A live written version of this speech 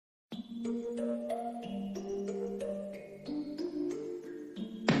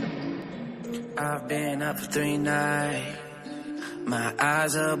I've been up for 3 nights. My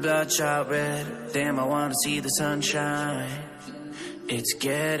eyes are bloodshot red. Damn, I wanna see the sunshine. It's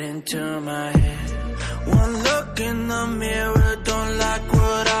getting to my head. One look in the mirror, don't like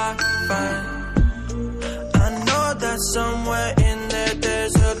what I find. I know that somewhere in there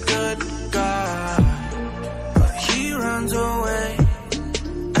there's a good guy, but he runs away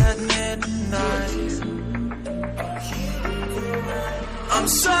at midnight. I'm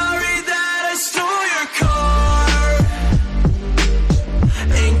sorry that I stole your car.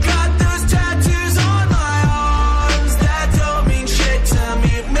 Ain't got those tattoos on my arms that don't mean shit to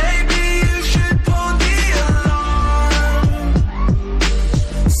me. Maybe you should pull the alarm,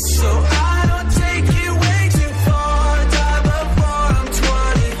 so I don't take it way too far. Die before I'm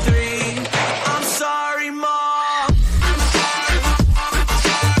 23. I'm sorry, Mom.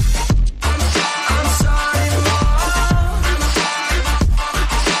 I'm sorry, Mom.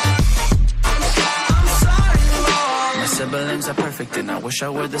 My siblings are perfect and I wish I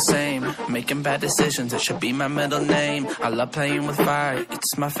were the same. Making bad decisions, it should be my middle name. I love playing with fire,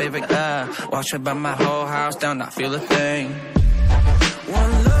 it's my favorite. Watch it burn my whole house down, not feel a thing.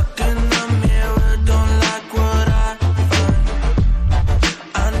 One look in the mirror, don't like what I find.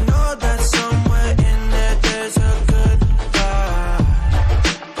 I know that somewhere in there there's a good guy,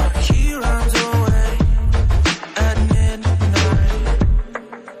 but he runs away at midnight.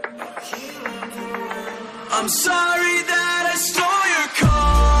 I'm sorry that I stole your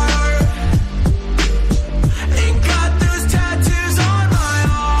car. Ain't got those tattoos on my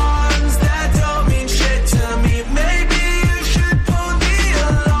arms that don't mean shit to me. Maybe you should pull the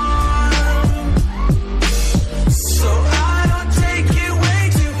alarm, so I don't take it way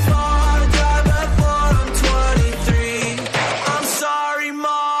too far. Die before I'm 23. I'm sorry,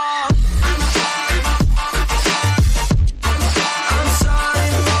 Mom. I'm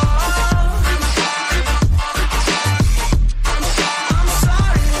sorry, Mom. I'm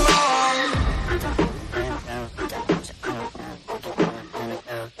sorry, Mom.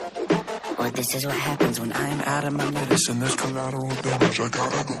 Or this is what happens when I'm out of my medicine. There's collateral damage, I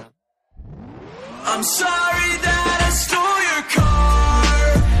gotta go. I'm sorry that I stole your car.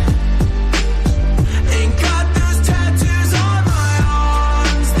 Ain't got those tattoos on my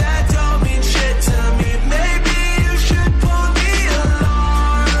arms that don't mean shit to me. Maybe you should pull the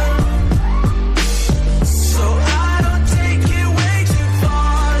alarm, so I don't take it way too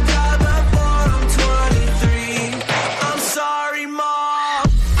far. Die before I'm 23. I'm sorry, Mom.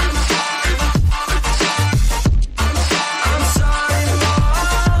 I'm sorry, Mom. I'm sorry,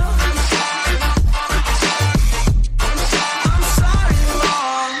 Mom. I'm sorry,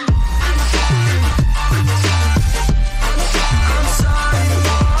 Mom.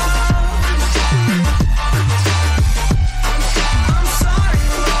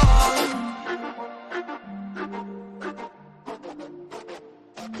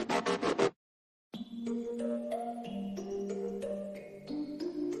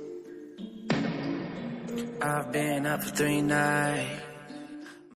 I've been up for 3 nights.